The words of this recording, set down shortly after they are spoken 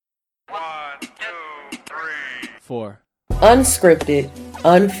1, 2, 3, 4. Unscripted,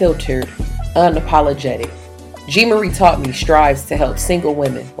 unfiltered, unapologetic. G. Marie Taught Me strives to help single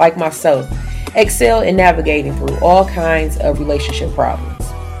women like myself excel in navigating through all kinds of relationship problems,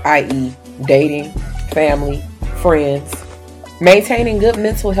 i.e., dating, family, friends, maintaining good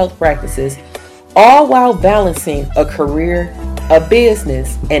mental health practices, all while balancing a career, a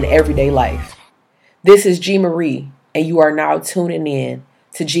business, and everyday life. This is G. Marie, and you are now tuning in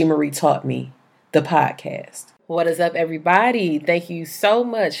to G. Marie Taught Me, the podcast. What is up, everybody? Thank you so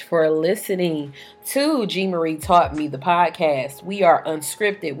much for listening to G. Marie Taught Me, the podcast. We are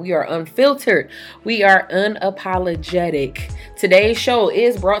unscripted. We are unfiltered. We are unapologetic. Today's show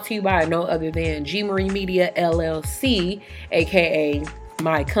is brought to you by no other than G. Marie Media, LLC, aka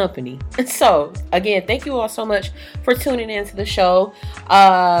my company. And so, again, thank you all so much for tuning into the show.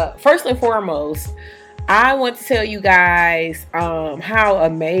 First and foremost, I want to tell you guys how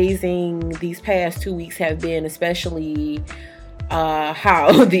amazing these past 2 weeks have been, especially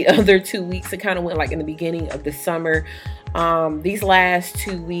how the other 2 weeks, it kind of went like in the beginning of the summer. These last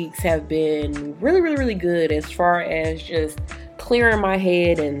 2 weeks have been really good as far as just clearing my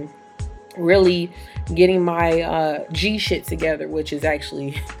head and really getting my G shit together, which is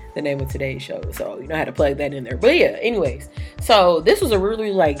actually the name of today's show. So you know how to plug that in there. But yeah, anyways, so this was a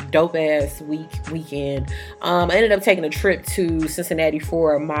really like dope ass weekend. I ended up taking a trip to Cincinnati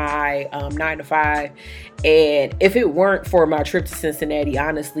for my 9 to 5. And if it weren't for my trip to Cincinnati,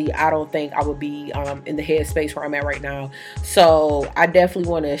 honestly, I don't think I would be in the headspace where I'm at right now. So I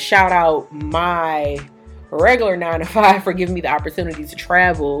definitely want to shout out my regular 9 to 5 for giving me the opportunity to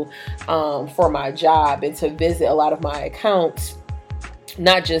travel for my job and to visit a lot of my accounts,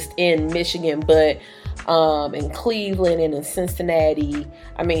 not just in Michigan, but in Cleveland and in Cincinnati.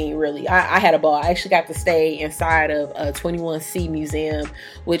 I mean, really, I had a ball. I actually got to stay inside of a 21C Museum,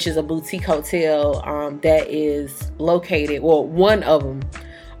 which is a boutique hotel that is located, well, one of them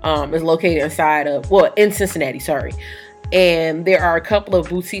is located in Cincinnati, sorry. And there are a couple of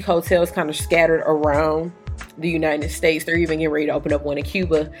boutique hotels kind of scattered around the United States. They're even getting ready to open up one in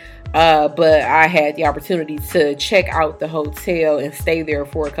Cuba. But I had the opportunity to check out the hotel and stay there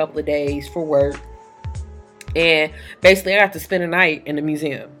for a couple of days for work. And basically I got to spend a night in the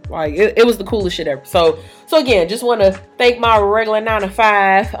museum. Like it was the coolest shit ever. So again, just want to thank my regular 9 to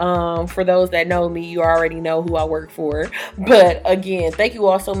 5. For those that know me, you already know who I work for. But again, thank you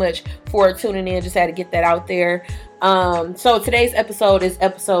all so much for tuning in. Just had to get that out there. So today's episode is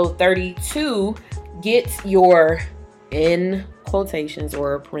episode 32. Get your, in quotations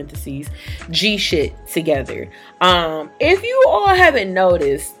or parentheses, G shit together. If you all haven't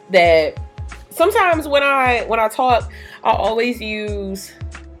noticed that sometimes when I talk, I always use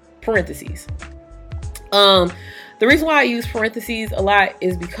parentheses. The reason why I use parentheses a lot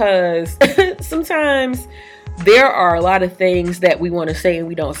is because sometimes there are a lot of things that we want to say and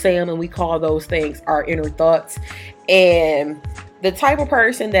we don't say them, and we call those things our inner thoughts. And the type of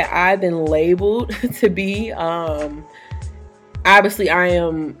person that I've been labeled to be, obviously I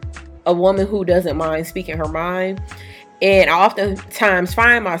am a woman who doesn't mind speaking her mind. And I oftentimes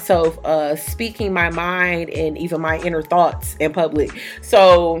find myself speaking my mind and even my inner thoughts in public.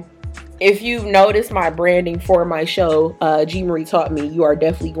 So if you've noticed my branding for my show, G. Marie Taught Me, you are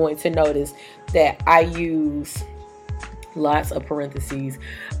definitely going to notice that I use lots of parentheses,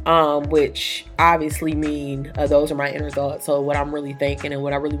 which obviously mean those are my inner thoughts. So what I'm really thinking and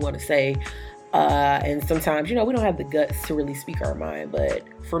what I really want to say. And sometimes, we don't have the guts to really speak our mind. But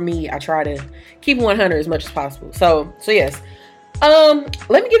for me, I try to keep 100 as much as possible. So yes. Let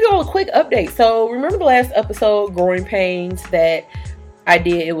me give you all a quick update. So remember the last episode, Growing Pains, that I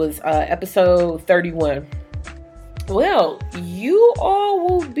did? It was episode 31. Well, you all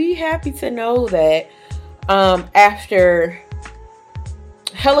will be happy to know that after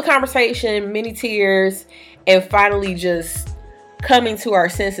hella conversation, many tears, and finally just coming to our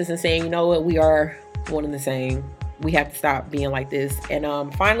senses and saying, you know what, we are one and the same. We have to stop being like this. And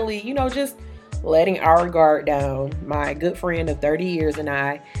finally, just letting our guard down. My good friend of 30 years and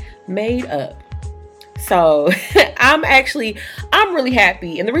I made up. So I'm really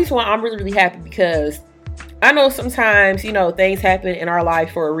happy. And the reason why I'm really happy, because I know sometimes, things happen in our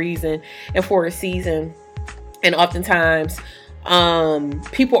life for a reason and for a season. And oftentimes,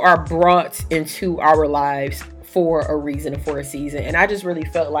 people are brought into our lives for a reason and for a season. And I just really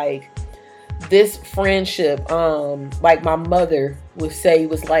felt like this friendship, like my mother would say,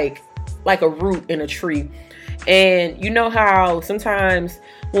 was like a root in a tree. And you know how sometimes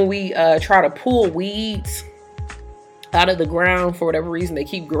when we try to pull weeds out of the ground for whatever reason, they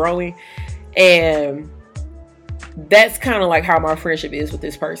keep growing. And that's kind of like how my friendship is with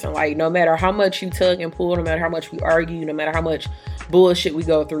this person. Like, no matter how much you tug and pull, no matter how much we argue, no matter how much bullshit we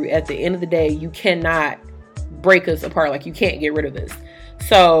go through, at the end of the day, you cannot break us apart. Like, you can't get rid of us.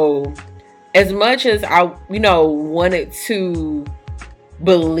 So as much as I, wanted to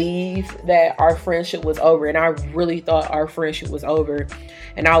believe that our friendship was over, and I really thought our friendship was over,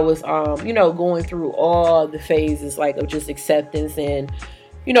 and I was, going through all the phases, like, of just acceptance and,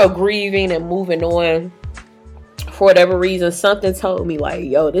 grieving and moving on, for whatever reason, something told me, like,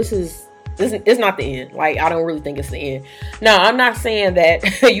 yo, this is not the end. Like, I don't really think it's the end. Now, I'm not saying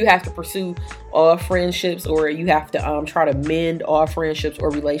that you have to pursue all friendships, or you have to try to mend all friendships or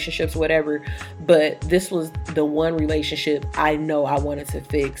relationships, whatever. But this was the one relationship I know I wanted to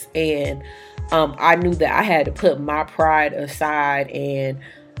fix. And I knew that I had to put my pride aside and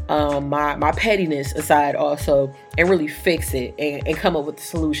my pettiness aside also, and really fix it and come up with the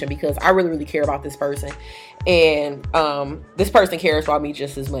solution, because I really, really care about this person. And this person cares about me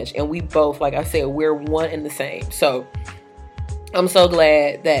just as much. And we both, like I said, we're one and the same. So I'm so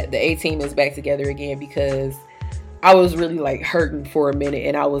glad that the A-team is back together again, because I was really like hurting for a minute.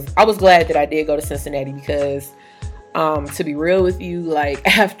 And I was glad that I did go to Cincinnati, because to be real with you, like,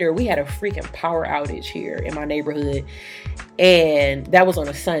 after we had a freaking power outage here in my neighborhood, and that was on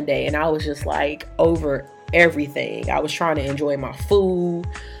a Sunday, and I was just like over everything. I was trying to enjoy my food,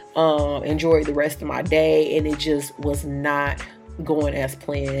 enjoy the rest of my day, and it just was not going as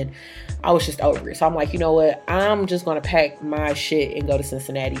planned. I was just over it. So I'm like, you know what? I'm just going to pack my shit and go to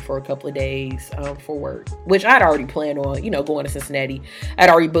Cincinnati for a couple of days for work, which I'd already planned on, going to Cincinnati. I'd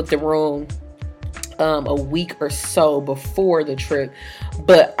already booked a room a week or so before the trip,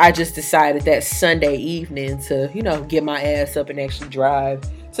 but I just decided that Sunday evening to, get my ass up and actually drive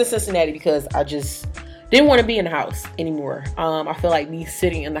to Cincinnati, because I just didn't want to be in the house anymore. I feel like me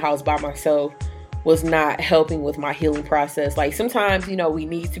sitting in the house by myself was not helping with my healing process. Like, sometimes, we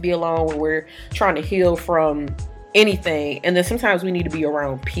need to be alone when we're trying to heal from anything. And then sometimes we need to be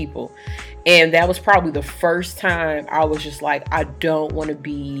around people. And that was probably the first time I was just like, I don't want to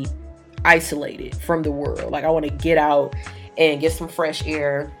be isolated from the world. Like, I want to get out and get some fresh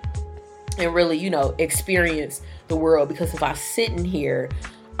air and really, experience the world. Because if I sit in here,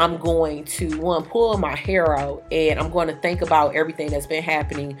 I'm going to, pull my hair out, and I'm going to think about everything that's been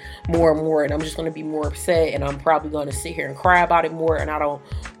happening more and more, and I'm just going to be more upset, and I'm probably going to sit here and cry about it more, and I don't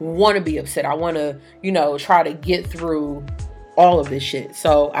want to be upset. I want to, try to get through all of this shit.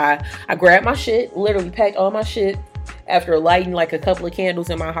 So I grabbed my shit, literally packed all my shit after lighting like a couple of candles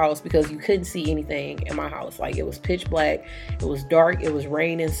in my house, because you couldn't see anything in my house. Like, it was pitch black, it was dark, it was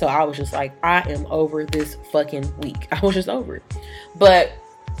raining. So I was just like, I am over this fucking week. I was just over it. But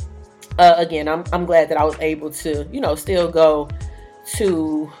again, I'm glad that I was able to, still go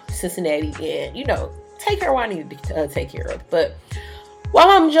to Cincinnati and, take care of what I needed to take care of. But while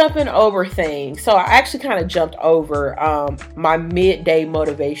I'm jumping over things, so I actually kind of jumped over my midday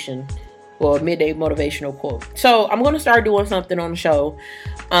motivational quote. So I'm going to start doing something on the show.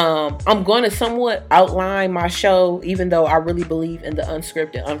 I'm going to somewhat outline my show, even though I really believe in the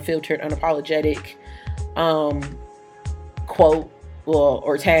unscripted, unfiltered, unapologetic quote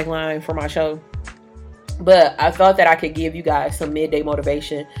or tagline for my show. But I thought that I could give you guys some midday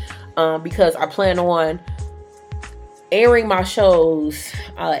motivation, because I plan on airing my shows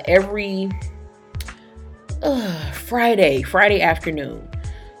every Friday afternoon.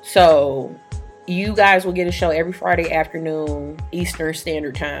 So you guys will get a show every Friday afternoon, Eastern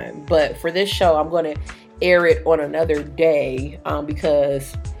Standard Time. But for this show, I'm going to air it on another day,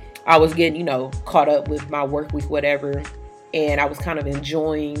 because I was getting, caught up with my work week, whatever. And I was kind of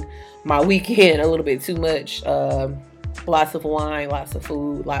enjoying my weekend a little bit too much. Lots of wine, lots of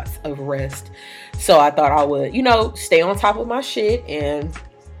food, lots of rest. So I thought I would, stay on top of my shit and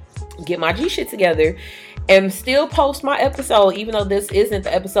get my G shit together and still post my episode. Even though this isn't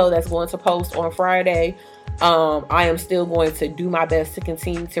the episode that's going to post on Friday, I am still going to do my best to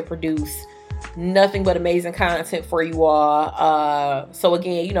continue to produce nothing but amazing content for you all. So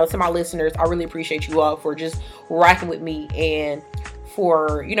again, to my listeners, I really appreciate you all for just rocking with me and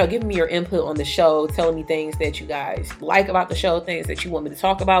for, giving me your input on the show, telling me things that you guys like about the show, things that you want me to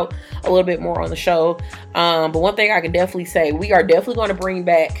talk about a little bit more on the show. But one thing I can definitely say, we are definitely going to bring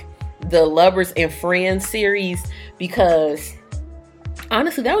back the Lovers and Friends series, because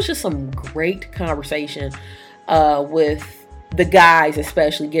honestly, that was just some great conversation with the guys,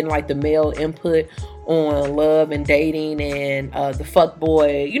 especially getting like the male input on love and dating and the fuck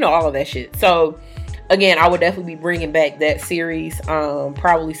boy, all of that shit. So again, I would definitely be bringing back that series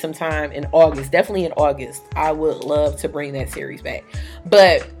probably sometime in August. Definitely in August. I would love to bring that series back.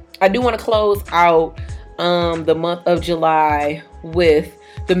 But I do want to close out the month of July with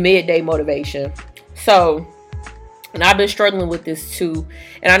the midday motivation. So, and I've been struggling with this too.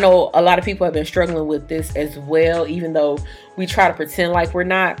 And I know a lot of people have been struggling with this as well, even though we try to pretend like we're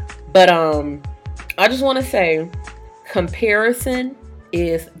not. But I just want to say, comparison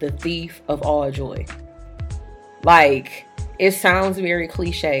is the thief of all joy. Like, it sounds very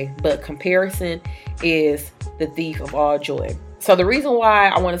cliche, but comparison is the thief of all joy. So the reason why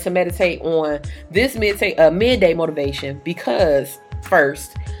I wanted to meditate on this midday motivation, because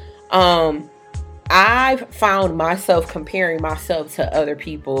first, I've found myself comparing myself to other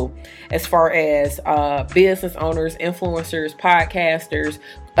people as far as business owners, influencers, podcasters,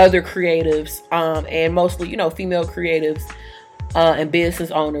 other creatives, and mostly, female creatives and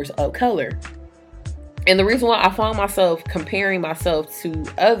business owners of color. And the reason why I found myself comparing myself to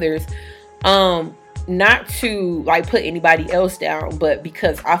others, not to like put anybody else down, but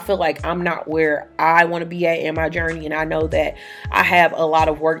because I feel like I'm not where I want to be at in my journey. And I know that I have a lot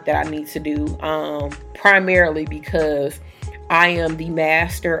of work that I need to do, primarily because I am the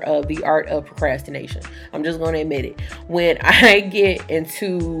master of the art of procrastination. I'm just going to admit it. When I get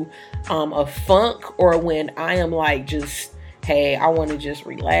into a funk, or when I am like just, hey, I want to just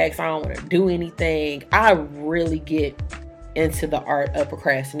relax, I don't want to do anything, I really get into the art of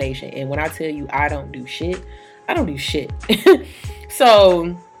procrastination. And when I tell you I don't do shit, I don't do shit.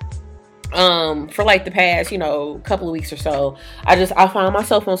 So for like the past, couple of weeks or so, I found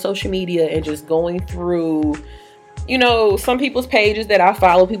myself on social media and just going through, some people's pages that I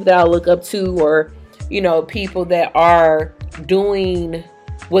follow, people that I look up to, or, people that are doing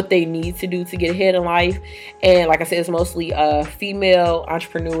what they need to do to get ahead in life. And like I said, it's mostly female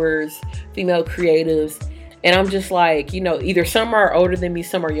entrepreneurs, female creatives. And I'm just like, either some are older than me,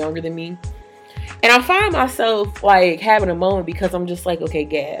 some are younger than me. And I find myself like having a moment, because I'm just like, okay,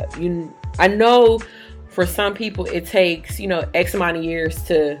 Gab, I know for some people it takes, X amount of years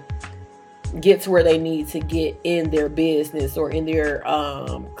to get to where they need to get in their business or in their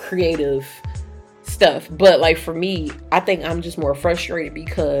creative stuff. But like for me, I think I'm just more frustrated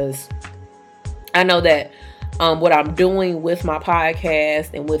because I know that what I'm doing with my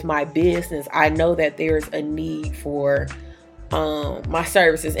podcast and with my business, I know that there's a need for my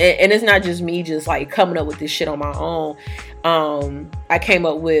services. And it's not just me just like coming up with this shit on my own. I came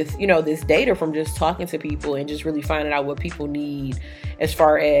up with, this data from just talking to people and just really finding out what people need as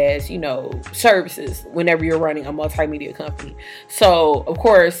far as, services whenever you're running a multimedia company. So, of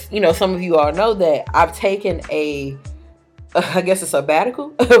course, some of you all know that I've taken I guess a sabbatical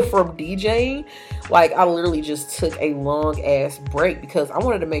from DJing. Like, I literally just took a long ass break because I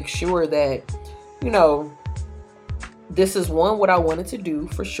wanted to make sure that, this is one, what I wanted to do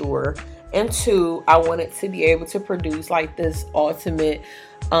for sure. And two, I wanted to be able to produce like this ultimate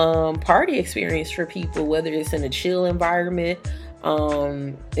party experience for people, whether it's in a chill environment,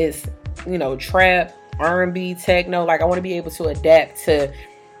 it's, trap, R&B, techno. Like, I want to be able to adapt to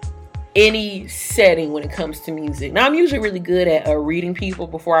any setting when it comes to music. Now, I'm usually really good at reading people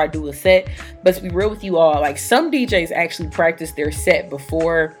before I do a set, but to be real with you all, like, some DJs actually practice their set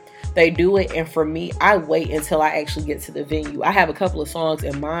before they do it, and for me, I wait until I actually get to the venue. I have a couple of songs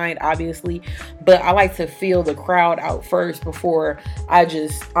in mind, obviously, but I like to feel the crowd out first before I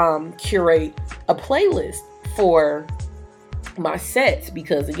just curate a playlist for my sets,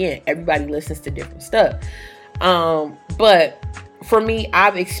 because again, everybody listens to different stuff. But for me,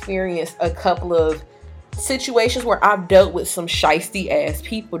 I've experienced a couple of situations where I've dealt with some shiesty ass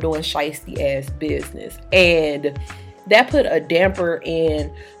people doing shiesty ass business, and that put a damper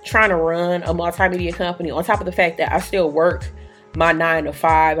in trying to run a multimedia company, on top of the fact that I still work my 9 to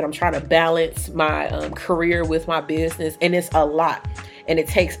 5 and I'm trying to balance my career with my business. And it's a lot, and it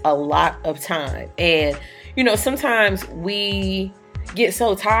takes a lot of time. And, sometimes we get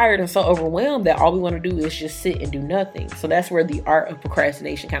so tired and so overwhelmed that all we want to do is just sit and do nothing. So that's where the art of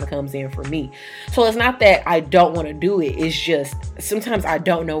procrastination kind of comes in for me. So it's not that I don't want to do it. It's just sometimes I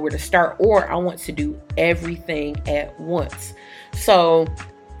don't know where to start, or I want to do everything at once. So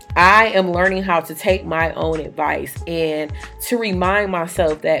I am learning how to take my own advice and to remind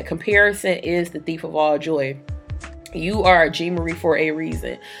myself that comparison is the thief of all joy. You are G Marie for a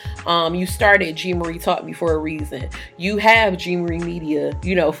reason. You started G Marie Taught Me for a reason. You have G Marie Media,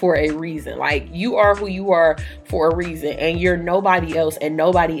 for a reason. Like, you are who you are for a reason, and you're nobody else, and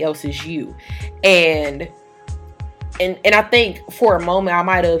nobody else is you. And I think for a moment I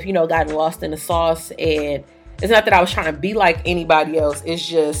might have, gotten lost in the sauce. And it's not that I was trying to be like anybody else. It's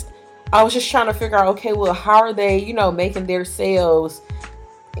just, I was just trying to figure out, okay, well, how are they, making their sales,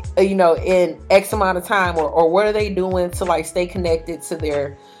 in X amount of time, or what are they doing to like stay connected to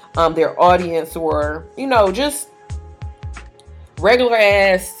their their audience, or, you know, just regular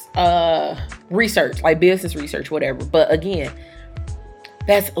ass research, like business research, whatever. But again,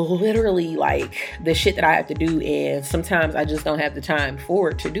 that's literally like the shit that I have to do, and sometimes I just don't have the time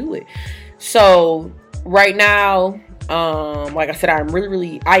for it to do it. So right now, like I said,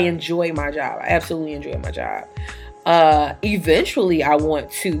 I enjoy my job. I absolutely enjoy my job. Eventually I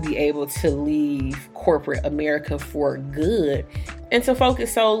want to be able to leave corporate America for good and to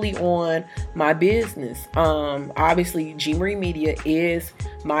focus solely on my business. Obviously G Marie Media is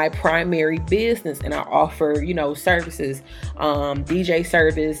my primary business, and I offer, you know, services, DJ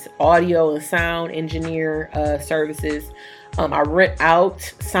service, audio and sound engineer services. I rent out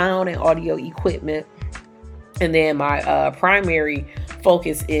sound and audio equipment, and then my primary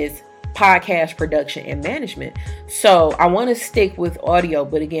focus is podcast production and management. So I want to stick with audio,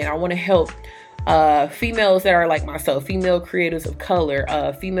 but again, I want to help females that are like myself, female creators of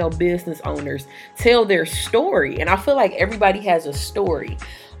color, female business owners, tell their story. And I feel like everybody has a story.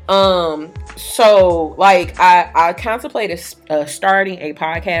 So like I contemplated starting a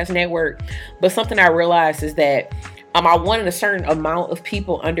podcast network, but something I realized is that I wanted a certain amount of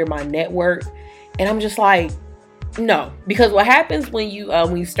people under my network, and I'm just like, no, because what happens when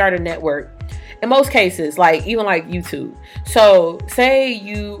you start a network, in most cases, like even like YouTube. So say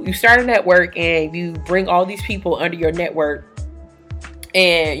you start a network and you bring all these people under your network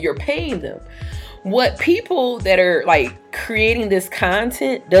and you're paying them. What people that are like creating this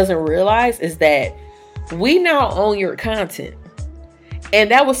content doesn't realize is that we now own your content. And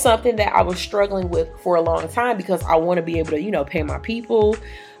that was something that I was struggling with for a long time, because I want to be able to, you know, pay my people.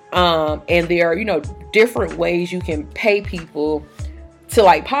 And there are, you know, different ways you can pay people to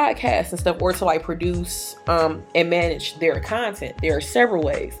like podcast and stuff, or to like produce and manage their content. There are several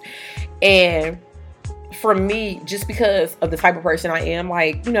ways. And for me, just because of the type of person I am,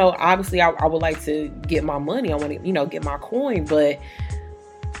 like, you know, obviously I would like to get my money. I want to, you know, get my coin. But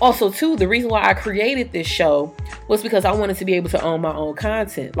also too, the reason why I created this show was because I wanted to be able to own my own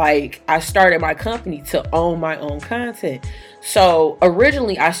content. Like, I started my company to own my own content. So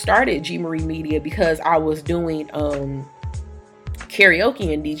originally I started G Marie Media because I was doing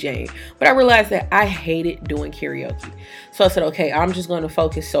karaoke and DJing, but I realized that I hated doing karaoke. So I said, okay, I'm just going to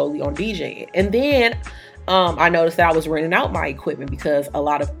focus solely on DJing. And then I noticed that I was renting out my equipment because a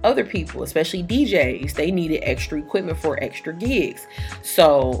lot of other people, especially DJs, they needed extra equipment for extra gigs.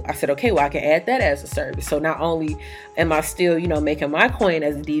 So I said, okay, well, I can add that as a service. So not only am I still, you know, making my coin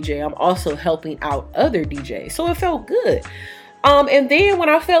as a DJ, I'm also helping out other DJs. So it felt good. And then when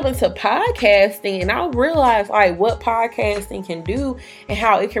I fell into podcasting, and I realized like what podcasting can do and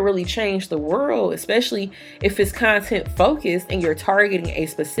how it can really change the world, especially if it's content focused and you're targeting a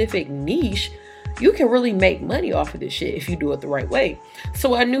specific niche, you can really make money off of this shit if you do it the right way.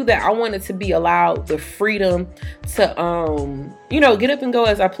 So I knew that I wanted to be allowed the freedom to, you know, get up and go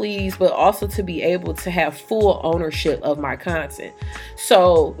as I please, but also to be able to have full ownership of my content.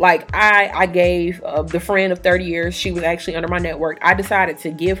 So like I gave the friend of 30 years, she was actually under my network. I decided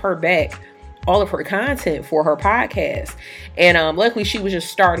to give her back all of her content for her podcast. And luckily she was just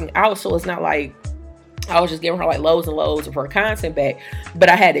starting out, so it's not like I was just giving her like loads and loads of her content back. But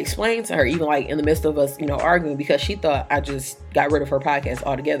I had to explain to her, even like in the midst of us, you know, arguing, because she thought I just got rid of her podcast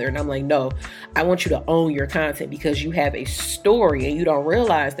altogether. And I'm like, no, I want you to own your content, because you have a story and you don't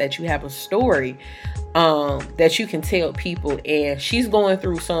realize that you have a story that you can tell people. And she's going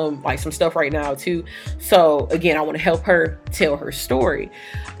through some stuff right now too. So again, I want to help her tell her story.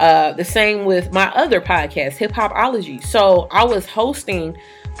 The same with my other podcast, Hip Hopology. So I was hosting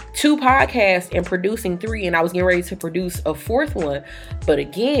 2 podcasts and producing 3, and I was getting ready to produce a 4th one. But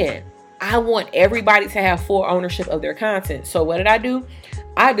again, I want everybody to have full ownership of their content. So what did I do?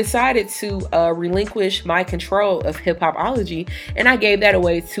 I decided to relinquish my control of Hip Hopology, and I gave that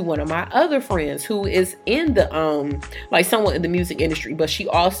away to one of my other friends who is in the somewhat in the music industry, but she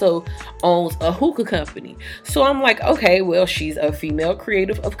also owns a hookah company. So I'm like, okay, well, she's a female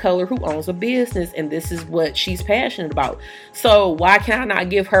creative of color who owns a business, and this is what she's passionate about. So why can I not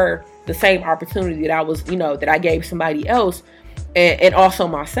give her the same opportunity that I was, you know, that I gave somebody else, and also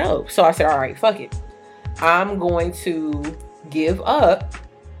myself? So I said, all right, fuck it. I'm going to give up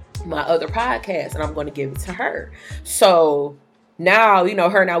my other podcast and I'm going to give it to her. So now, you know,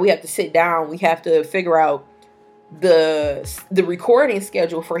 her and I, we have to sit down. We have to figure out the recording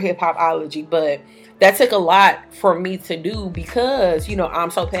schedule for Hip Hopology. But that took a lot for me to do because, you know, I'm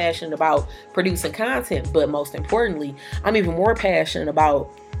so passionate about producing content. But most importantly, I'm even more passionate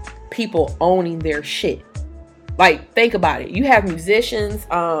about people owning their shit. Like, think about it. You have musicians,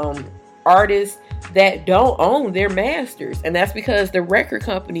 artists, that don't own their masters. And that's because the record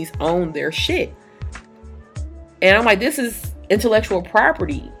companies own their shit. And I'm like, this is intellectual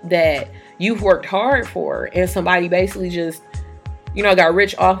property that you've worked hard for. And somebody basically just, got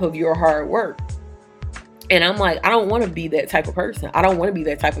rich off of your hard work. And I'm like, I don't want to be that type of person. I don't want to be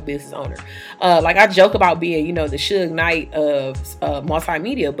that type of business owner. Like I joke about being, the Suge Knight of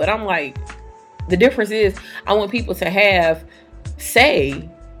multimedia. But I'm like, the difference is I want people to have say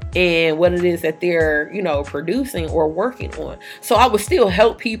in what it is that they're, producing or working on. So I would still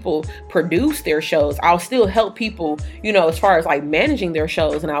help people produce their shows. I'll still help people, as far as like managing their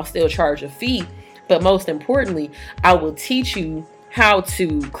shows, and I'll still charge a fee. But most importantly, I will teach you how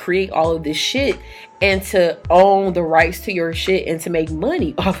to create all of this shit and to own the rights to your shit and to make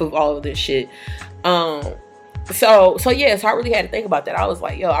money off of all of this shit. So I really had to think about that. I was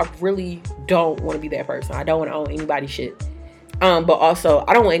like, yo, I really don't want to be that person. I don't want to own anybody's shit. But also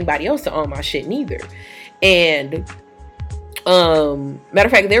I don't want anybody else to own my shit neither. And matter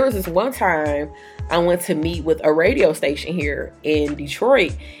of fact, there was this one time I went to meet with a radio station here in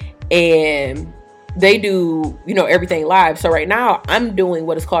Detroit, and they do, everything live. So right now I'm doing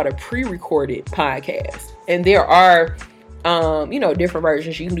what is called a pre-recorded podcast. And there are, different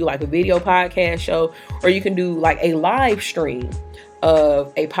versions. You can do like a video podcast show, or you can do like a live stream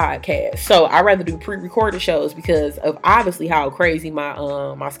of a podcast. So I rather do pre-recorded shows because of obviously how crazy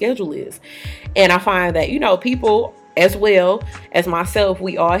my schedule is. And I find that, people as well as myself,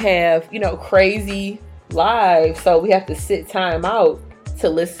 we all have, crazy lives. So we have to sit time out to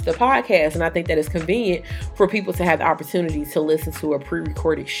listen to podcasts. And I think that it's convenient for people to have the opportunity to listen to a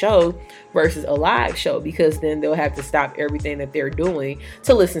pre-recorded show versus a live show, because then they'll have to stop everything that they're doing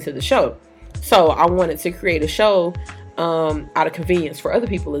to listen to the show. So I wanted to create a show out of convenience for other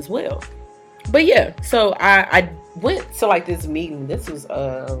people as well. But yeah, so I went to like this meeting. This was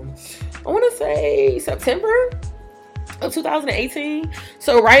I want to say September of 2018.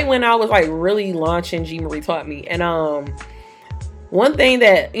 So right when I was like really launching G Marie Taught Me. And one thing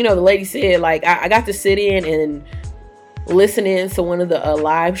that, the lady said, like, I got to sit in and listen in to one of the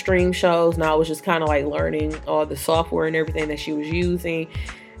live stream shows. And I was just kind of like learning all the software and everything that she was using.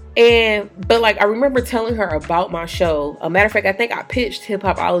 But like, I remember telling her about my show. A matter of fact, I think I pitched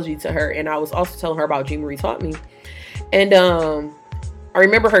Hip-Hopology to her, and I was also telling her about G Marie Taught Me. And I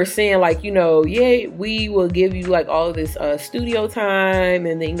remember her saying like, yeah, we will give you like all of this studio time,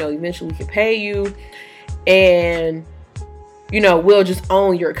 and then, eventually we can pay you. And we'll just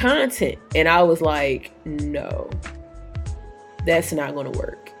own your content. And I was like, no, that's not going to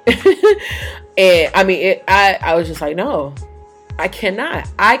work. And I mean, I was just like, no, I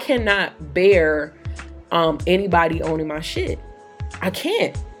cannot bear anybody owning my shit. I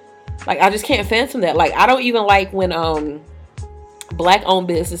can't. Like, I just can't fathom that. Like, I don't even like when Black owned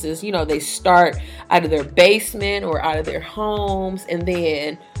businesses, they start out of their basement or out of their homes, and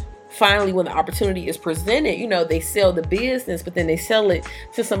then finally, when the opportunity is presented, they sell the business, but then they sell it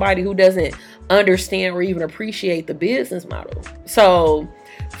to somebody who doesn't understand or even appreciate the business model. So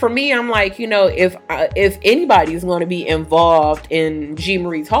for me, I'm like, if anybody is going to be involved in G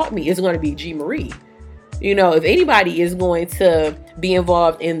Marie Taught Me, it's going to be G Marie. If anybody is going to be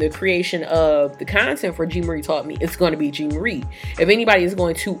involved in the creation of the content for G Marie Taught Me, it's going to be G Marie. If anybody is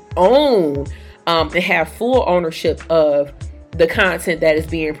going to own and have full ownership of the content that is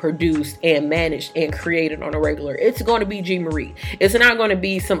being produced and managed and created on a regular, it's going to be G Marie. It's not going to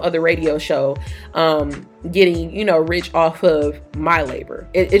be some other radio show getting, rich off of my labor.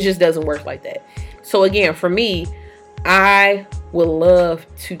 It just doesn't work like that. So again, for me, I would love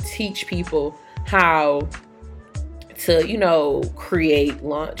to teach people how to, create,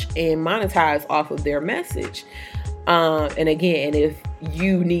 launch, and monetize off of their message. And again, if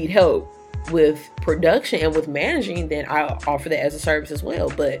you need help with production and with managing, then I'll offer that as a service as well.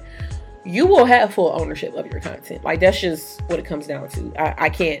 But you will have full ownership of your content. Like, that's just what it comes down to. I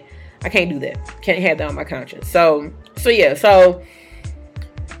can't do that. Can't have that on my conscience. So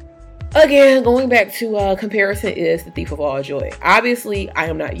again, going back to comparison is the thief of all joy. Obviously, I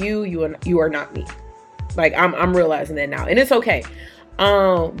am not you. You are not me. Like, I'm realizing that now, and it's okay.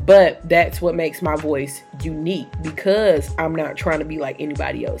 But that's what makes my voice unique, because I'm not trying to be like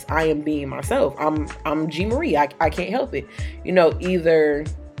anybody else. I am being myself. I'm G Marie. I can't help it. Either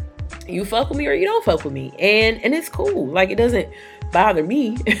you fuck with me or you don't fuck with me. And it's cool. Like, it doesn't bother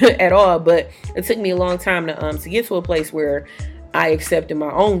me at all. But it took me a long time to get to a place where I accepted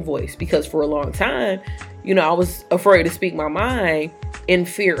my own voice, because for a long time, I was afraid to speak my mind in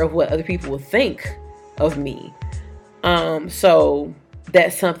fear of what other people would think of me. So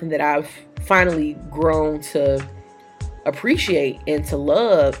that's something that I've finally grown to appreciate and to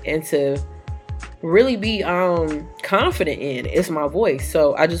love and to really be confident in is my voice.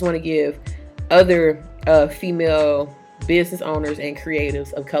 So I just want to give other female business owners and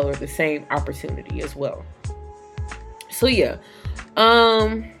creatives of color the same opportunity as well. So yeah,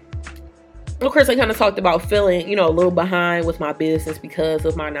 of course I kind of talked about feeling, a little behind with my business because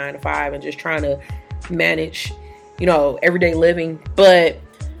of my 9 to 5 and just trying to manage, everyday living. But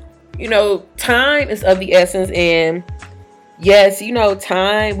time is of the essence, and yes,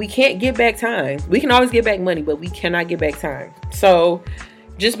 time, we can't get back time. We can always get back money, but we cannot get back time. So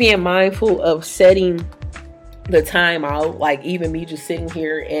just being mindful of setting the time out, like even me just sitting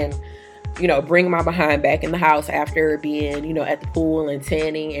here and bringing my behind back in the house after being at the pool and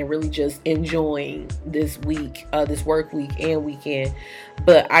tanning and really just enjoying this week, this work week and weekend.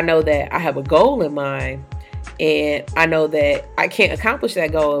 But I know that I have a goal in mind, and I know that I can't accomplish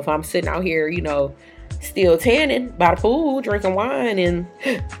that goal if I'm sitting out here still tanning by the pool, drinking wine and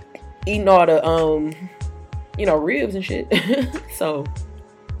eating all the ribs and shit. So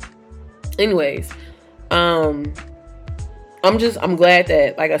anyways, I'm glad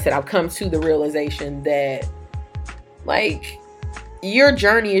that, like I said, I've come to the realization that like your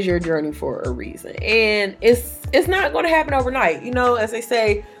journey is your journey for a reason, and it's not going to happen overnight. As they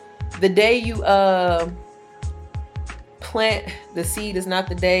say, the day you plant the seed is not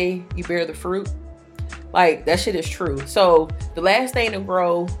the day you bear the fruit. Like, that shit is true. So the last thing to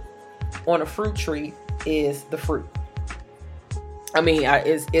grow on a fruit tree is the fruit. I mean,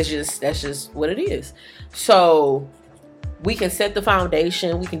 that's just what it is. So we can set the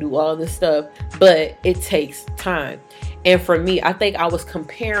foundation, we can do all this stuff, but it takes time. And for me, I think I was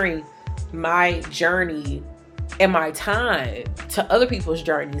comparing my journey and my time to other people's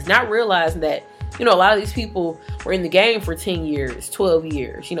journeys, not realizing that, a lot of these people were in the game for 10 years, 12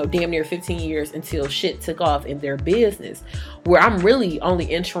 years, damn near 15 years until shit took off in their business, where I'm really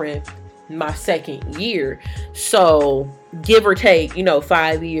only entering my second year. So give or take,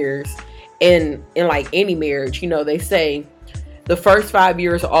 5 years. And in like any marriage, they say the first 5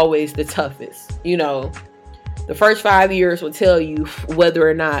 years are always the toughest. The first 5 years will tell you whether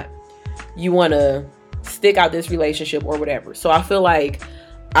or not you want to stick out this relationship or whatever. So I feel like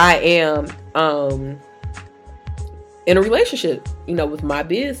I am in a relationship, with my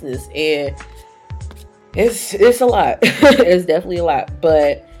business, and it's a lot. It's definitely a lot,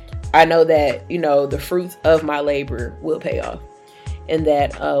 but I know that the fruits of my labor will pay off, and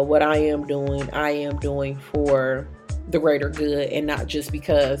that what I am doing for the greater good, and not just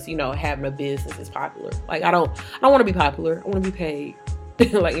because having a business is popular. Like, I don't want to be popular. I want to be paid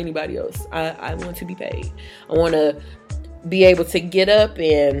like anybody else. I want to be paid. I want to be able to get up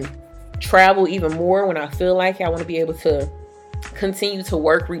and travel even more when I feel like it. I want to be able to continue to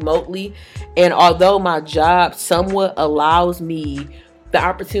work remotely. And although my job somewhat allows me the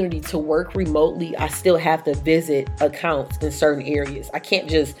opportunity to work remotely, I still have to visit accounts in certain areas. I can't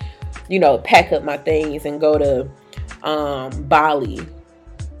just, pack up my things and go to Bali,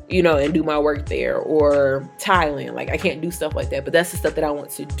 and do my work there, or Thailand. Like, I can't do stuff like that. But that's the stuff that I want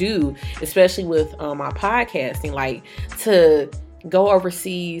to do, especially with my podcasting, like to go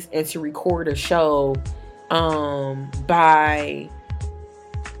overseas and to record a show by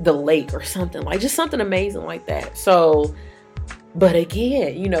the lake or something, like just something amazing like that. So, but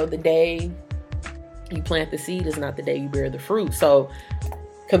again, the day you plant the seed is not the day you bear the fruit. So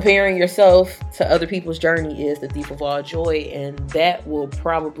comparing yourself to other people's journey is the thief of all joy, and that will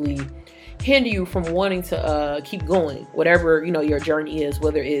probably hinder you from wanting to keep going, whatever your journey is,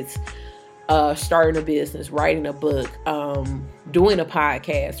 whether it's starting a business, writing a book, doing a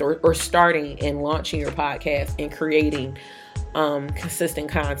podcast, or starting and launching your podcast and creating consistent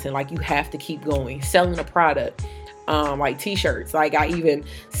content. Like, you have to keep going. Selling a product, like t-shirts. Like, I even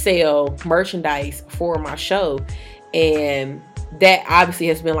sell merchandise for my show, and that obviously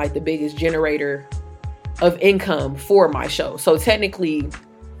has been like the biggest generator of income for my show. So technically,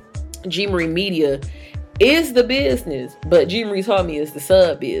 G Marie Media is the business, but G Marie Taught Me is the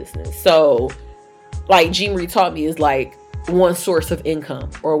sub business. So like, G Marie Taught Me is like one source of income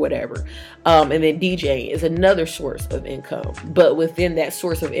or whatever. And then DJ is another source of income. But within that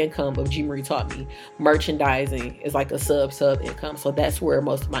source of income of G Marie Taught Me, merchandising is like a sub income. So that's where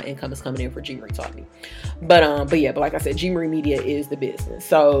most of my income is coming in for G Marie Taught Me. But like I said, G Marie Media is the business.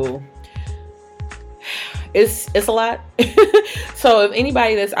 So it's a lot. So if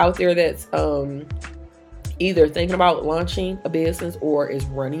anybody that's out there that's either thinking about launching a business or is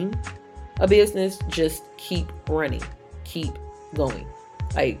running a business, just keep running, keep going.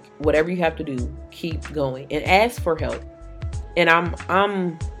 Like, whatever you have to do, keep going and ask for help. And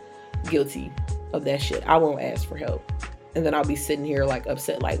I'm guilty of that shit. I won't ask for help. And then I'll be sitting here like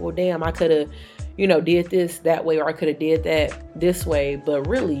upset, like, well, damn, I could have, did this that way, or I could have did that this way. But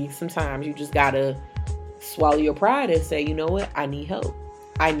really, sometimes you just gotta swallow your pride and say, you know what, I need help.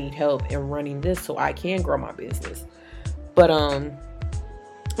 I need help in running this so I can grow my business. But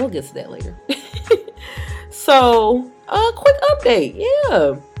we'll get to that later. So, quick update.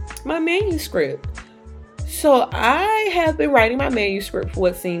 Yeah, my manuscript. So I have been writing my manuscript for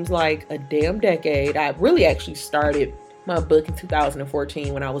what seems like a damn decade. I really actually started my book in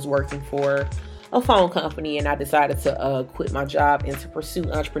 2014 when I was working for a phone company, and I decided to quit my job and to pursue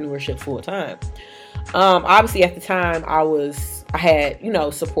entrepreneurship full time. Obviously at the time I had,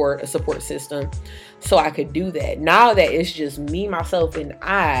 a support system so I could do that. Now that it's just me, myself, and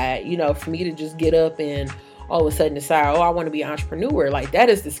I, for me to just get up and all of a sudden decide, I want to be an entrepreneur, like that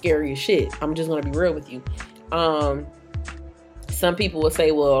is the scariest shit. I'm just going to be real with you. Some people will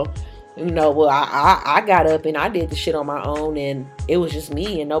say, I got up and I did the shit on my own and it was just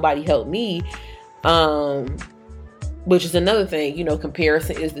me and nobody helped me. Which is another thing,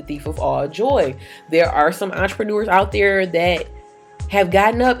 comparison is the thief of all joy. There are some entrepreneurs out there that have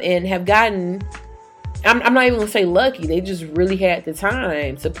gotten up and have gotten, I'm not even gonna say lucky. They just really had the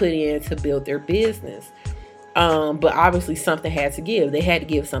time to put in to build their business. But obviously something had to give. They had to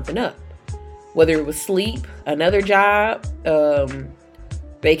give something up. Whether it was sleep, another job,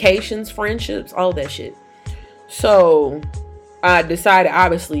 vacations, friendships, all that shit. So I decided,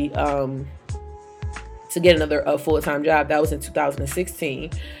 obviously, to get another full-time job. That was in 2016.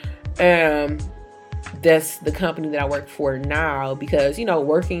 That's the company that I work for now, because,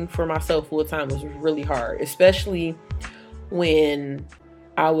 working for myself full-time was really hard, especially when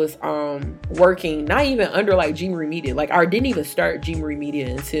I was working, not even under like G Marie Media. Like I didn't even start G Marie Media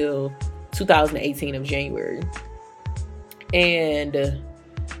until 2018 of January. And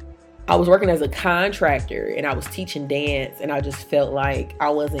I was working as a contractor and I was teaching dance, and I just felt like I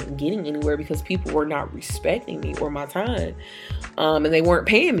wasn't getting anywhere because people were not respecting me or my time. And they weren't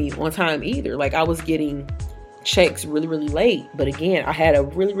paying me on time either. Like I was getting checks really, really late. But again, I had a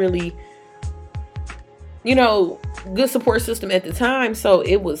really, really, good support system at the time. So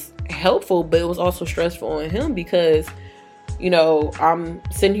it was helpful, but it was also stressful on him because, I'm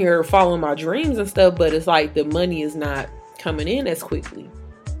sitting here following my dreams and stuff, but it's like the money is not coming in as quickly.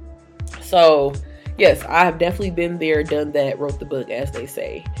 So yes, I have definitely been there, done that, wrote the book, as they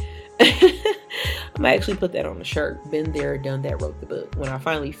say. I'm gonna actually put that on the shirt. Been there, done that, wrote the book. When I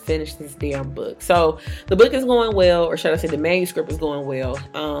finally finish this damn book. So the book is going well, or should I say the manuscript is going well.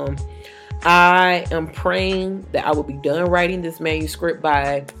 I am praying that I will be done writing this manuscript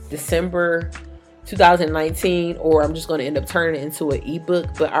by December 2019, or I'm just going to end up turning it into an ebook.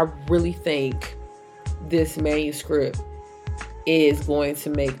 But I really think this manuscript is going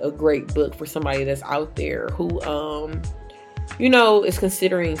to make a great book for somebody that's out there who, is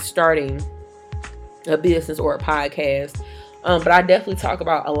considering starting a business or a podcast. But I definitely talk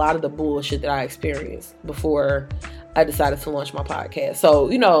about a lot of the bullshit that I experienced before I decided to launch my podcast. So,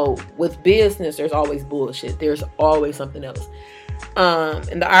 with business, there's always bullshit. There's always something else.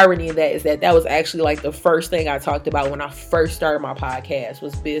 And the irony of that is that was actually like the first thing I talked about when I first started my podcast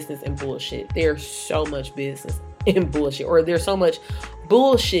was business and bullshit. There's so much business in bullshit, or there's so much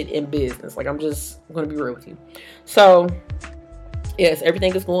bullshit in business. Like, I'm just going to be real with you. So, yes,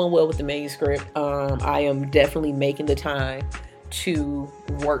 everything is going well with the manuscript. I am definitely making the time to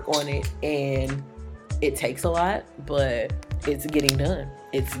work on it, and it takes a lot, but it's getting done.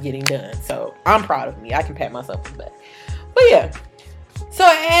 It's getting done. So I'm proud of me. I can pat myself on the back. But yeah. So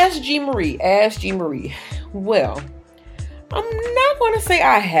Ask G Marie. Well, I'm not going to say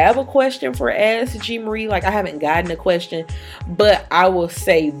I have a question for Ask G Marie. Like, I haven't gotten a question, but I will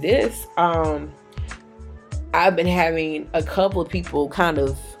say this. I've been having a couple of people kind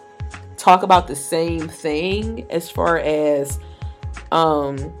of talk about the same thing as far as,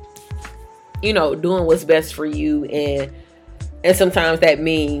 doing what's best for you. And sometimes that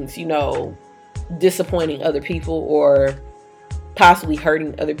means, disappointing other people or possibly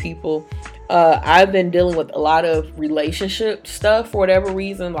hurting other people. I've been dealing with a lot of relationship stuff for whatever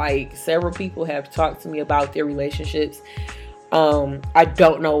reason. Like, several people have talked to me about their relationships. I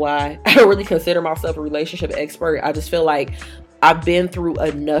don't know why. I don't really consider myself a relationship expert. I just feel like I've been through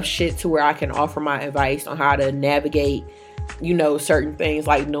enough shit to where I can offer my advice on how to navigate, certain things,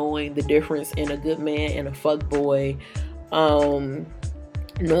 like knowing the difference in a good man and a fuck boy, knowing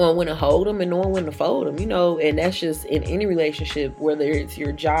when to hold them and knowing when to fold them, and that's just in any relationship, whether it's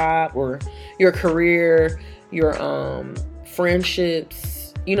your job or your career, your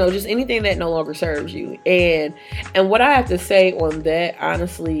friendships, just anything that no longer serves you. And what I have to say on that,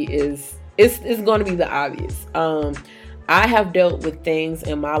 honestly, is it's going to be the obvious. I have dealt with things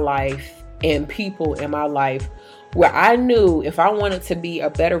in my life and people in my life where I knew if I wanted to be a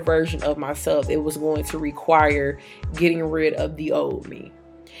better version of myself, it was going to require getting rid of the old me.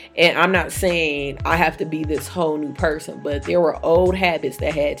 And I'm not saying I have to be this whole new person, but there were old habits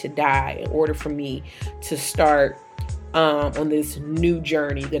that had to die in order for me to start on this new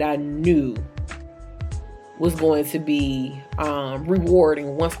journey that I knew was going to be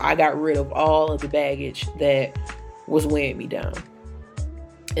rewarding once I got rid of all of the baggage that was weighing me down.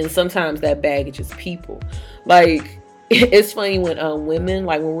 And sometimes that baggage is people. Like, it's funny when women,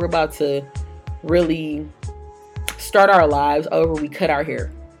 like when we're about to really start our lives over, we cut our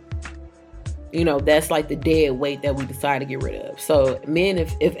hair. You know, that's like the dead weight that we decide to get rid of. So men,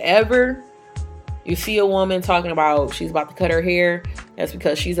 if ever you see a woman talking about she's about to cut her hair, that's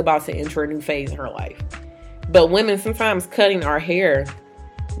because she's about to enter a new phase in her life. But women, sometimes cutting our hair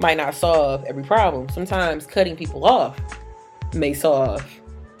might not solve every problem. Sometimes cutting people off may solve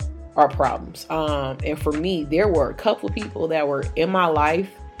our problems. And for me, there were a couple of people that were in my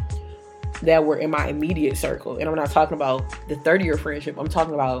life that were in my immediate circle. And I'm not talking about the 30-year friendship. I'm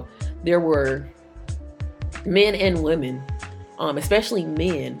talking about there were men and women, especially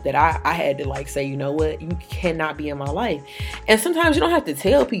men, that I had to like say, you know what, you cannot be in my life. And sometimes you don't have to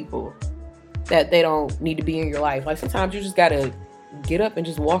tell people that they don't need to be in your life. Like sometimes you just gotta get up and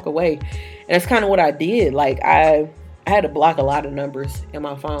just walk away. And that's kind of what I did. Like I had to block a lot of numbers in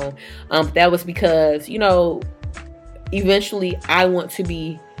my phone. That was because, you know, eventually I want to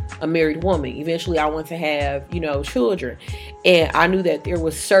be a married woman. Eventually I want to have, you know, children. And I knew that there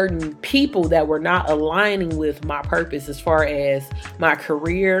was certain people that were not aligning with my purpose as far as my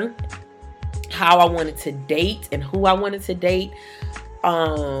career, how I wanted to date and who I wanted to date.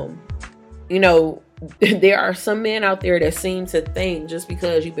 You know, there are some men out there that seem to think just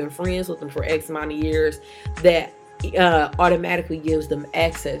because you've been friends with them for X amount of years that automatically gives them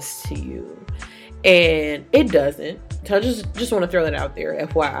access to you. And it doesn't. So I just want to throw that out there,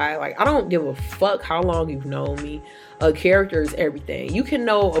 FYI. Like, I don't give a fuck how long you've known me. A character is everything. You can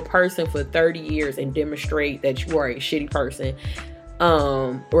know a person for 30 years and demonstrate that you are a shitty person.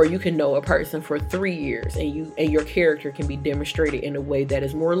 Or you can know a person for 3 years and your character can be demonstrated in a way that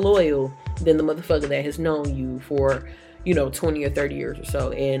is more loyal than the motherfucker that has known you for, you know, 20 or 30 years or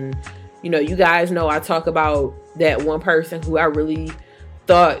so. And, you know, you guys know I talk about that one person who I really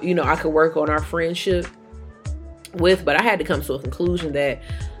thought, you know, I could work on our friendship with, but I had to come to a conclusion that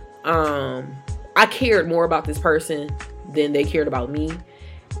I cared more about this person than they cared about me.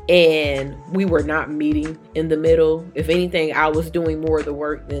 And we were not meeting in the middle. If anything, I was doing more of the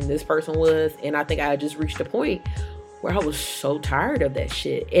work than this person was. And I think I had just reached a point where I was so tired of that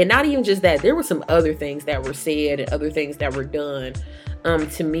shit. And not even just that, there were some other things that were said and other things that were done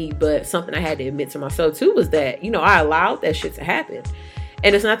to me. But something I had to admit to myself too was that, you know, I allowed that shit to happen.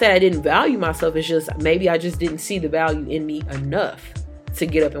 And it's not that I didn't value myself. It's just maybe I just didn't see the value in me enough to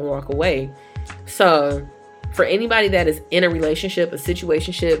get up and walk away. So for anybody that is in a relationship, a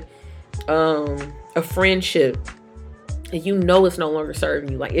situationship, a friendship, and you know it's no longer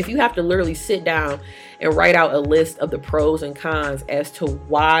serving you. Like if you have to literally sit down and write out a list of the pros and cons as to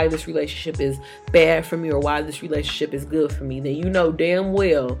why this relationship is bad for me or why this relationship is good for me, then you know damn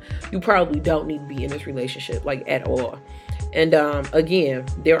well you probably don't need to be in this relationship, like at all. And again,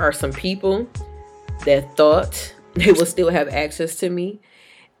 there are some people that thought they would still have access to me,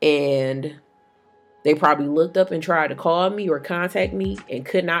 and they probably looked up and tried to call me or contact me and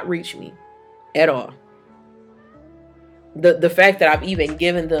could not reach me at all. The fact that I've even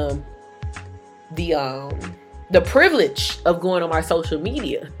given them the privilege of going on my social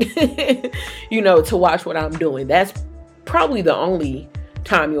media, you know, to watch what I'm doing. That's probably the only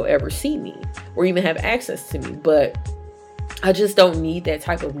time you'll ever see me or even have access to me. But I just don't need that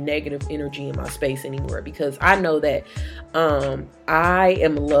type of negative energy in my space anymore, because I know that I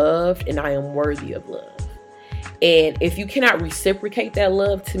am loved and I am worthy of love. And if you cannot reciprocate that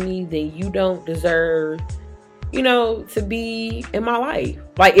love to me, then you don't deserve, you know, to be in my life.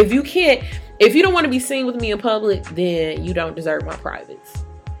 Like if you don't want to be seen with me in public, then you don't deserve my privates.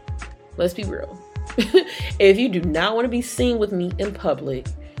 Let's be real. If you do not want to be seen with me in public,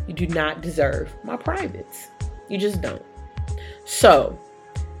 you do not deserve my privates. You just don't. So,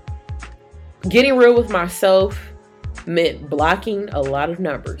 getting real with myself meant blocking a lot of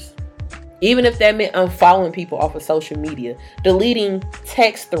numbers. Even if that meant unfollowing people off of social media, deleting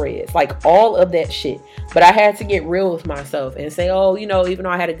text threads, like all of that shit. But I had to get real with myself and say, oh, you know, even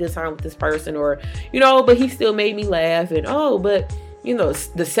though I had a good time with this person, or, you know, but he still made me laugh, and oh, but, you know,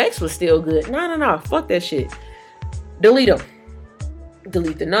 the sex was still good. No, fuck that shit. Delete them.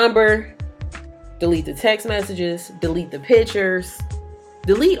 Delete the number. Delete the text messages, delete the pictures,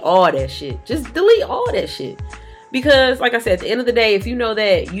 delete all that shit. Just delete all that shit. Because, like I said, at the end of the day, if you know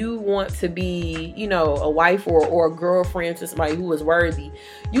that you want to be, you know, a wife or a girlfriend to somebody who is worthy,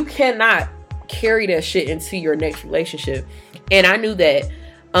 you cannot carry that shit into your next relationship. And I knew that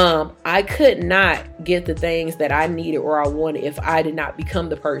I could not get the things that I needed or I wanted if I did not become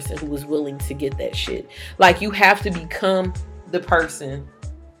the person who was willing to get that shit. Like, you have to become the person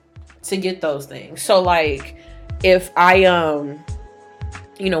to get those things. So like, if I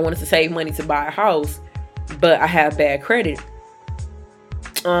you know, wanted to save money to buy a house, but I have bad credit,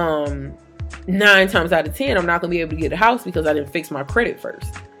 9 times out of 10 I'm not gonna be able to get a house because I didn't fix my credit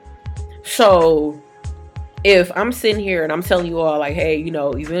first. So if I'm sitting here and I'm telling you all like, hey, you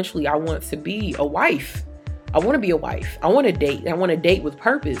know, eventually I want to be a wife, I want to be a wife, I want to date, I want to date with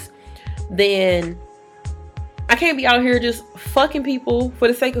purpose, then I can't be out here just fucking people for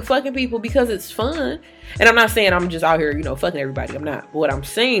the sake of fucking people because it's fun. And I'm not saying I'm just out here, you know, fucking everybody. I'm not. But what I'm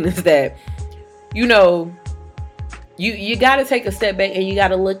saying is that, you know, you got to take a step back and you got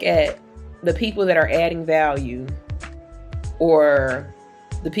to look at the people that are adding value or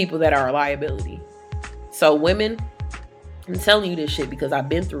the people that are a liability. So women, I'm telling you this shit because I've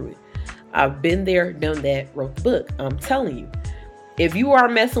been through it. I've been there, done that, wrote the book. I'm telling you. If you are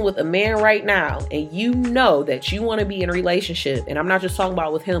messing with a man right now and you know that you want to be in a relationship, and I'm not just talking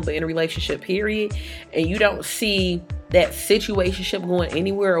about with him, but in a relationship period, and you don't see that situationship going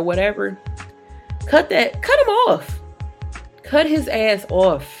anywhere or whatever, cut him off. Cut his ass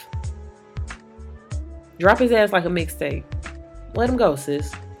off. Drop his ass like a mixtape. Let him go,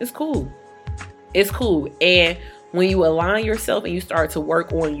 sis. It's cool. It's cool. And when you align yourself and you start to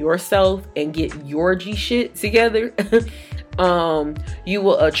work on yourself and get your G shit together, you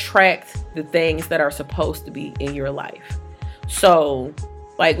will attract the things that are supposed to be in your life. So,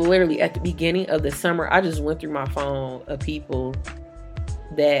 like, literally at the beginning of the summer, I just went through my phone of people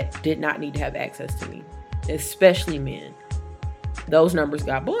that did not need to have access to me, especially men. Those numbers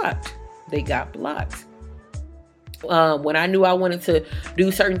got blocked. They got blocked. When I knew I wanted to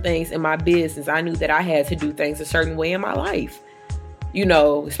do certain things in my business, I knew that I had to do things a certain way in my life. You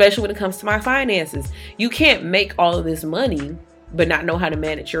know, especially when it comes to my finances. You can't make all of this money, but not know how to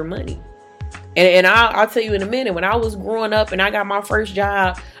manage your money. And I'll tell you in a minute, when I was growing up and I got my first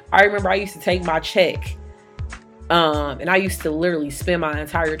job, I remember I used to take my check. And I used to literally spend my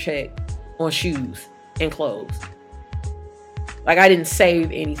entire check on shoes and clothes. Like, I didn't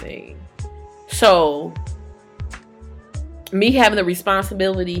save anything. So me having the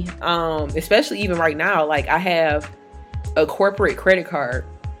responsibility, especially even right now, like, I have a corporate credit card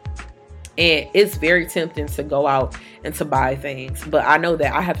and it's very tempting to go out and to buy things, but I know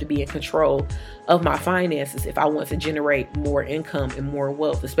that I have to be in control of my finances if I want to generate more income and more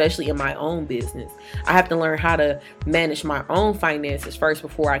wealth, especially in my own business. I have to learn how to manage my own finances first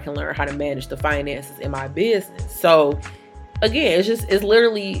before I can learn how to manage the finances in my business. So again, it's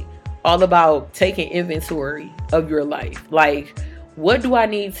literally all about taking inventory of your life. Like, what do I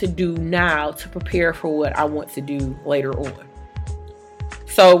need to do now to prepare for what I want to do later on?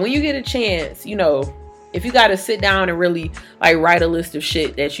 So when you get a chance, you know, if you got to sit down and really like write a list of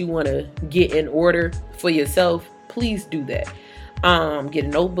shit that you want to get in order for yourself, please do that. Get a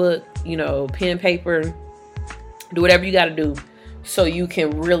notebook, you know, pen, paper, do whatever you got to do so you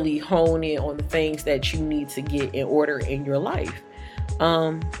can really hone in on the things that you need to get in order in your life.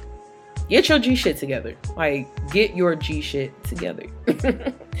 Get your G shit together. Like, get your G shit together.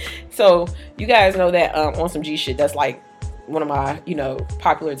 So you guys know that on some G shit, that's like one of my, you know,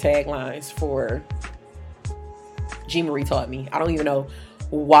 popular taglines for G Marie Taught Me. I don't even know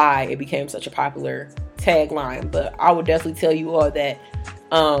why it became such a popular tagline, but I would definitely tell you all that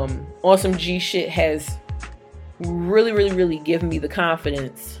on some G shit has really, really, really given me the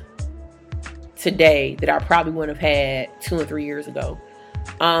confidence today that I probably wouldn't have had 2 and 3 years ago.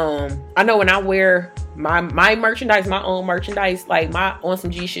 I know when I wear my merchandise, my own merchandise, like my On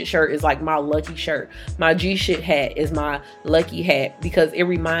Some G Shit shirt is like my lucky shirt. My G Shit hat is my lucky hat because it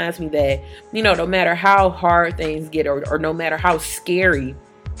reminds me that, you know, no matter how hard things get or no matter how scary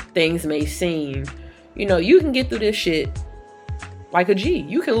things may seem, you know, you can get through this shit like a G.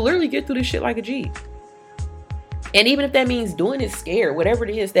 You can literally get through this shit like a G. And even if that means doing it scared, whatever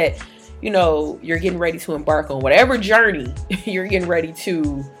it is that, you know, you're getting ready to embark on, whatever journey you're getting ready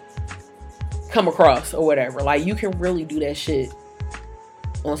to come across or whatever, like, you can really do that shit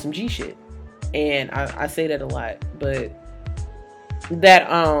on some G shit. And I say that a lot, but that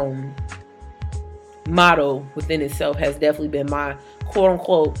motto within itself has definitely been my quote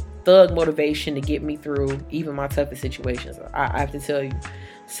unquote thug motivation to get me through even my toughest situations. I have to tell you.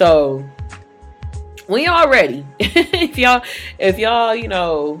 So when y'all ready, if y'all, you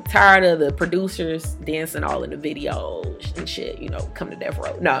know, tired of the producers dancing all in the videos and shit, you know, come to Death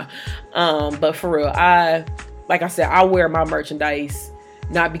Row. Nah. But for real, like I said, I wear my merchandise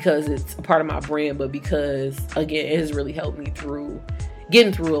not because it's a part of my brand, but because, again, it has really helped me through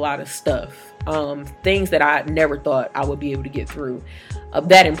getting through a lot of stuff. Things that I never thought I would be able to get through.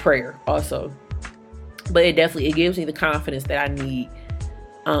 That and prayer also. But it gives me the confidence that I need.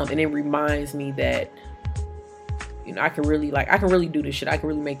 And it reminds me that, you know, I can really do this shit. I can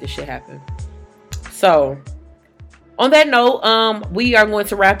really make this shit happen. So on that note, we are going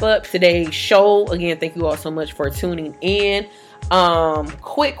to wrap up today's show. Again, thank you all so much for tuning in.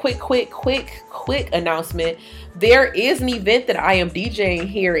 Quick announcement. There is an event that I am DJing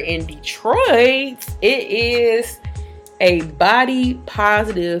here in Detroit. It is a body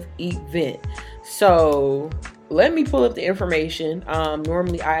positive event. So let me pull up the information.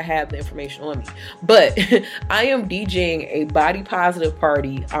 Normally I have the information on me, but I am DJing a body positive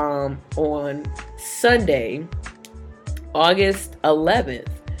party on Sunday, August 11th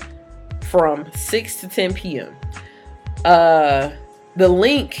from 6 to 10 p.m. The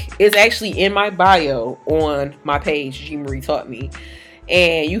link is actually in my bio on my page, G Marie Taught Me.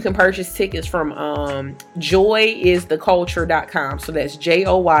 And you can purchase tickets from joyistheculture.com. So that's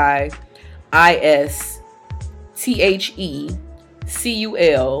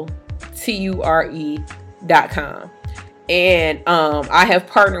JOYISTHECULTURE.com. And I have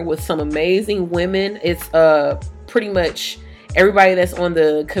partnered with some amazing women. It's pretty much everybody that's on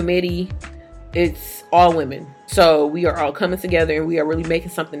the committee. It's all women. So we are all coming together and we are really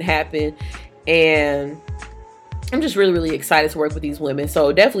making something happen. And I'm just really, really excited to work with these women.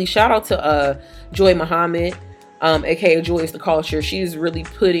 So definitely shout out to Joy Muhammad, aka Joy is the Culture. She's really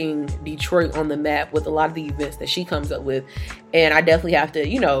putting Detroit on the map with a lot of the events that she comes up with. And I definitely have to,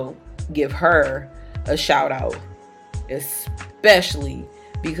 you know, give her a shout out, especially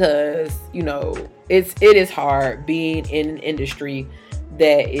because, you know, it is hard being in an industry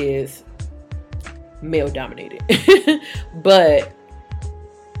that is male dominated. But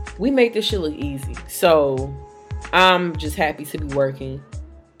we make this shit look easy. So I'm just happy to be working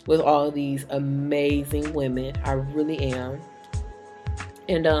with all of these amazing women. I really am.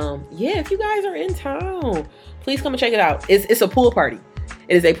 And yeah, if you guys are in town, please come and check it out. It's a pool party.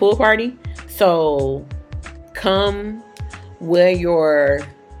 It is a pool party. So come wear your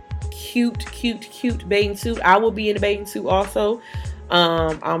cute bathing suit. I will be in a bathing suit also.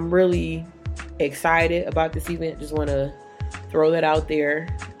 I'm really excited about this event. Just want to throw that out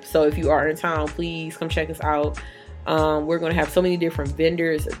there. So if you are in town, please come check us out. We're going to have so many different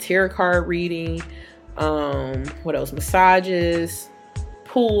vendors, a tarot card reading, what else? Massages,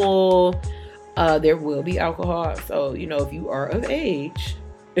 pool. There will be alcohol. So, you know, if you are of age,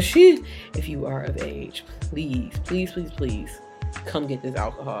 please come get this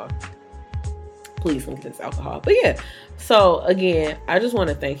alcohol. Please come get this alcohol. But yeah, so again, I just want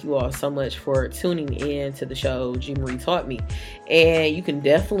to thank you all so much for tuning in to the show, G Marie Taught Me. And you can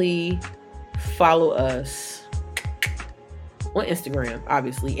definitely follow us on Instagram,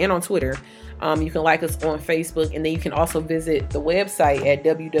 obviously, and on Twitter. You can like us on Facebook, and then you can also visit the website at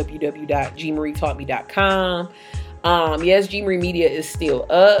www.gmarietaught.me.com. Yes, G Marie Media is still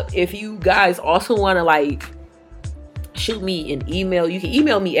up. If you guys also want to like shoot me an email, you can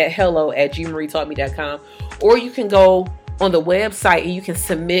email me at hello@gmarietaught.me.com, or you can go on the website and you can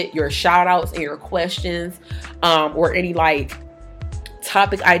submit your shout outs and your questions, or any like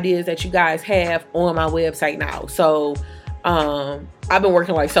topic ideas that you guys have on my website now. So I've been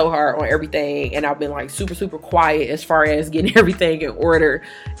working like so hard on everything, and I've been like super quiet as far as getting everything in order.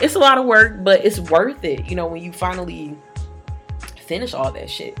 It's a lot of work, but it's worth it, you know, when you finally finish all that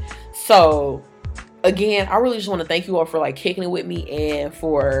shit. So again, I really just want to thank you all for like kicking it with me and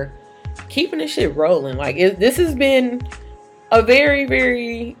for keeping this shit rolling. Like this has been a very,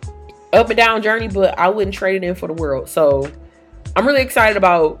 very up and down journey, but I wouldn't trade it in for the world. So I'm really excited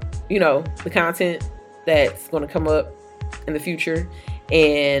about, you know, the content that's going to come up in the future.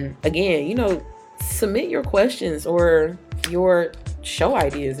 And again, you know, submit your questions or your show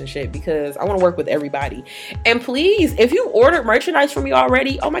ideas and shit, because I want to work with everybody. And please, if you ordered merchandise from me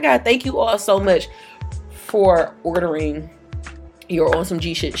already, oh my God, thank you all so much for ordering your Awesome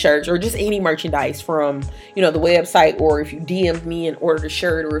G Shit shirts or just any merchandise from, you know, the website, or if you DM'd me and ordered a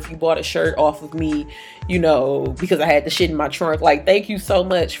shirt, or if you bought a shirt off of me, you know, because I had the shit in my trunk. Like, thank you so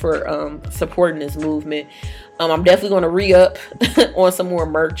much for supporting this movement. I'm definitely going to re-up on some more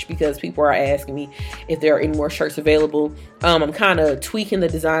merch because people are asking me if there are any more shirts available. I'm kind of tweaking the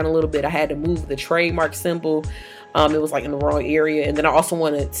design a little bit. I had to move the trademark symbol It was like in the wrong area. And then I also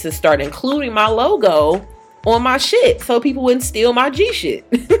wanted to start including my logo on my shit so people wouldn't steal my G shit.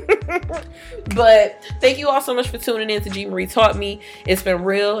 But thank you all so much for tuning in to G Marie Taught Me. It's been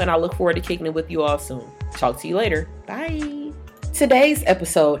real, and I look forward to kicking it with you all soon. Talk to you later. Bye. Today's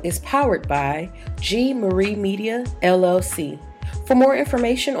episode is powered by G Marie Media, LLC. For more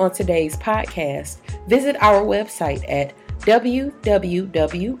information on today's podcast, visit our website at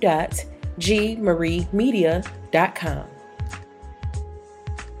www.gmariemedia.com.